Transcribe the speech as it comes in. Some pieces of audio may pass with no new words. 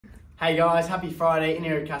Hey guys, happy Friday.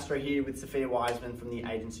 Enrico Castro here with Sophia Wiseman from the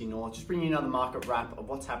Agency North. Just bringing you another market wrap of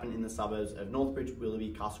what's happened in the suburbs of Northbridge,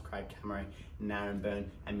 Willoughby, Castlecrag, Cammeray, Narembeen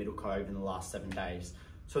and Middle Cove in the last 7 days.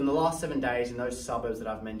 So in the last 7 days, in those suburbs that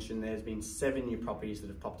I've mentioned, there's been 7 new properties that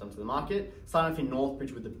have popped onto the market. Starting off in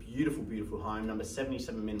Northbridge with a beautiful, beautiful home, number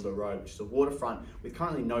 77 Minborough Road, which is a waterfront with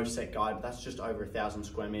currently no set guide, but that's just over 1,000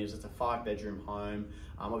 square meters. It's a 5-bedroom home,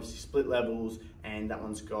 obviously split levels, and that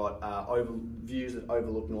one's got views that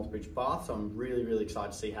overlook Northbridge Bath. So I'm really, really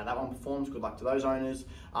excited to see how that one performs. Good luck to those owners.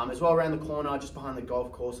 As well, around the corner, just behind the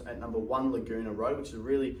golf course at number 1 Laguna Road, which is a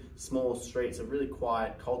really small street. It's a really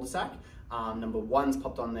quiet cul-de-sac. Number 1's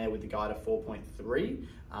popped on there with the guide of 4.3.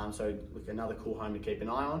 So look, another cool home to keep an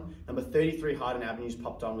eye on. Number 33 Hayden Avenue's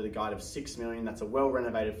popped on with a guide of 6 million. That's a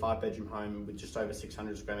well-renovated 5-bedroom home with just over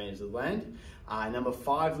 600 square meters of land. Number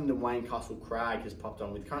 5 Lyndon Wayne Castlecrag has popped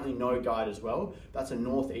on with currently no guide as well. That's a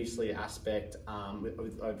northeasterly aspect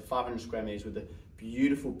with over 500 square meters with a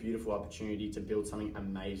beautiful, beautiful opportunity to build something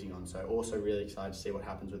amazing on. So also really excited to see what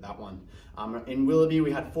happens with that one. In Willoughby,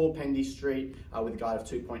 we had 4 Pendy Street with a guide of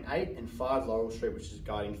 2.8 and 5 Laurel Street, which is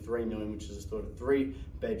guiding 3 million, which is a sort of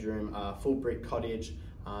 3-bedroom full brick cottage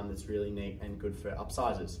that's really neat and good for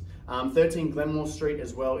upsizers. 13 Glenmore Street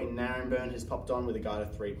as well in Narembeen has popped on with a guide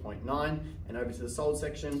of 3.9. And over to the sold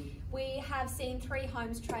section. We have seen 3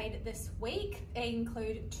 homes trade this week. They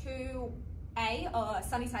include 2A or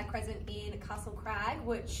Sunnyside Crescent in Castlecrag,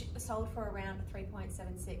 which sold for around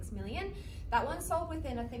 3.76 million. That one sold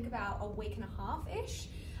within, I think, about a week and a half-ish.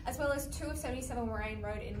 As well as 2 of 77 Moraine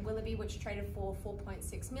Road in Willoughby, which traded for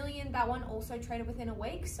 4.6 million. That one also traded within a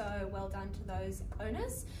week, so well done to those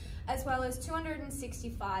owners. As well as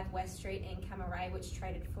 265 West Street in Cammeray, which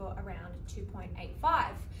traded for around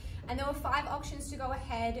 2.85. And there were 5 auctions to go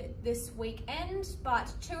ahead this weekend,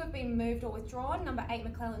 but 2 have been moved or withdrawn. Number 8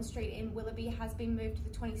 McClellan Street in Willoughby has been moved to the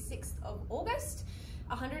 26th of August.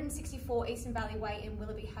 164 Eastern Valley Way in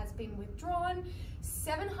Willoughby has been withdrawn.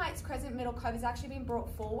 7 Heights Crescent Middle Cove has actually been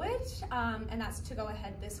brought forward, and that's to go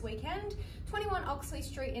ahead this weekend. 21 Oxley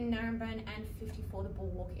Street in Narembeen and 54 The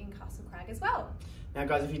Bulwark in Castlecrag as well. Now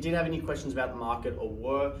guys, if you did have any questions about the market or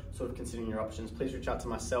were sort of considering your options, please reach out to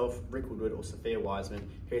myself, Rick Woodward or Sophia Wiseman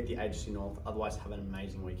here at the Agency North. Otherwise, have an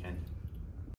amazing weekend.